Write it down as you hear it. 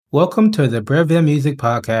Welcome to the Breville Music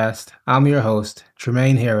Podcast. I'm your host,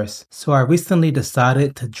 Tremaine Harris. So I recently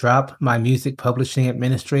decided to drop my music publishing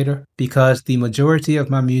administrator because the majority of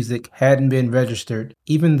my music hadn't been registered,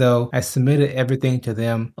 even though I submitted everything to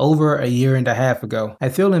them over a year and a half ago. I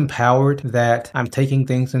feel empowered that I'm taking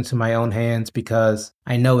things into my own hands because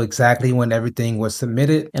I know exactly when everything was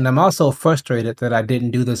submitted, and I'm also frustrated that I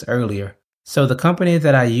didn't do this earlier. So the company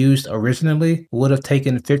that I used originally would have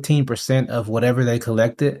taken 15% of whatever they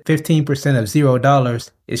collected. 15% of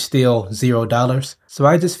 $0 is still $0. So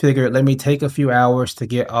I just figured let me take a few hours to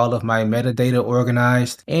get all of my metadata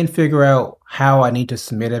organized and figure out how I need to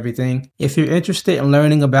submit everything. If you're interested in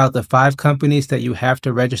learning about the 5 companies that you have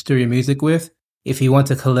to register your music with, if you want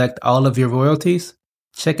to collect all of your royalties,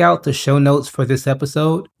 check out the show notes for this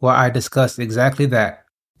episode where I discuss exactly that.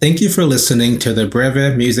 Thank you for listening to the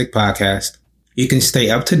Breve Music Podcast. You can stay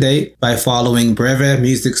up to date by following Breve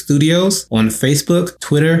Music Studios on Facebook,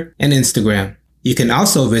 Twitter, and Instagram. You can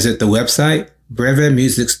also visit the website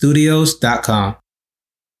brevemusicstudios.com.